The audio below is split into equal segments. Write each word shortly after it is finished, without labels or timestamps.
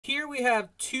Here we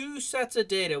have two sets of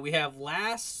data. We have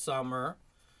last summer,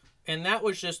 and that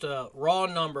was just a raw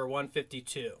number,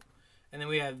 152. And then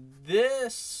we have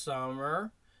this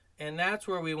summer, and that's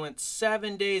where we went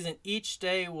 7 days, and each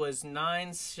day was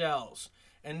 9 shells.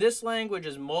 And this language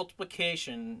is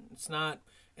multiplication. It's not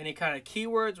any kind of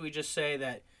keywords. We just say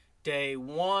that day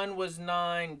 1 was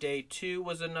 9, day 2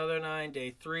 was another 9,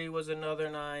 day 3 was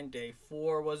another 9, day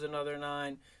 4 was another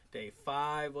 9, day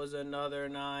 5 was another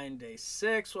 9, day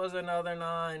 6 was another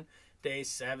 9, day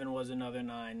 7 was another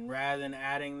 9. Rather than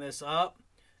adding this up,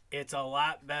 it's a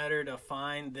lot better to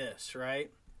find this,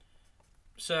 right?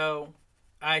 So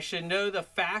I should know the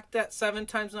fact that 7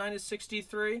 times 9 is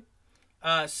 63.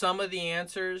 Some of the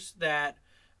answers that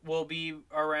will be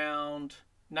around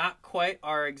not quite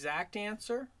our exact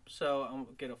answer. So I'm going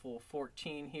to get a full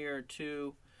 14 here,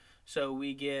 2. So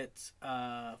we get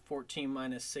 14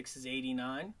 minus 6 is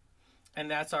 89. And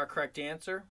that's our correct answer.